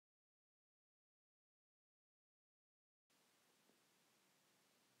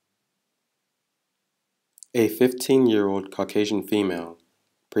A 15-year-old Caucasian female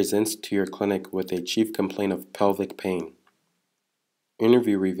presents to your clinic with a chief complaint of pelvic pain.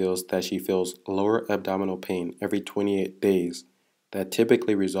 Interview reveals that she feels lower abdominal pain every 28 days that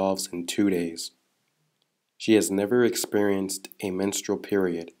typically resolves in 2 days. She has never experienced a menstrual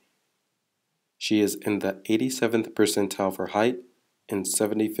period. She is in the 87th percentile for height and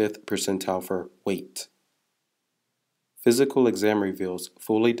 75th percentile for weight. Physical exam reveals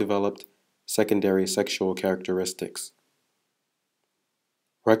fully developed secondary sexual characteristics.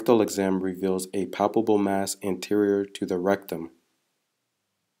 Rectal exam reveals a palpable mass anterior to the rectum.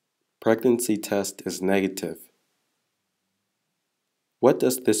 Pregnancy test is negative. What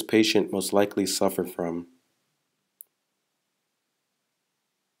does this patient most likely suffer from?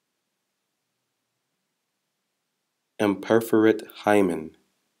 Imperforate hymen.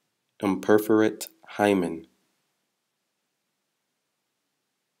 Imperforate hymen.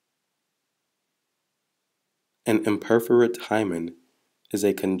 An imperforate hymen is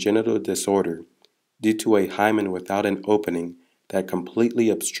a congenital disorder due to a hymen without an opening that completely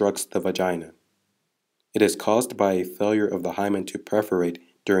obstructs the vagina. It is caused by a failure of the hymen to perforate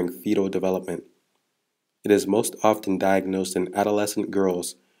during fetal development. It is most often diagnosed in adolescent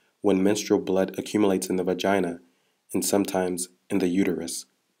girls when menstrual blood accumulates in the vagina and sometimes in the uterus.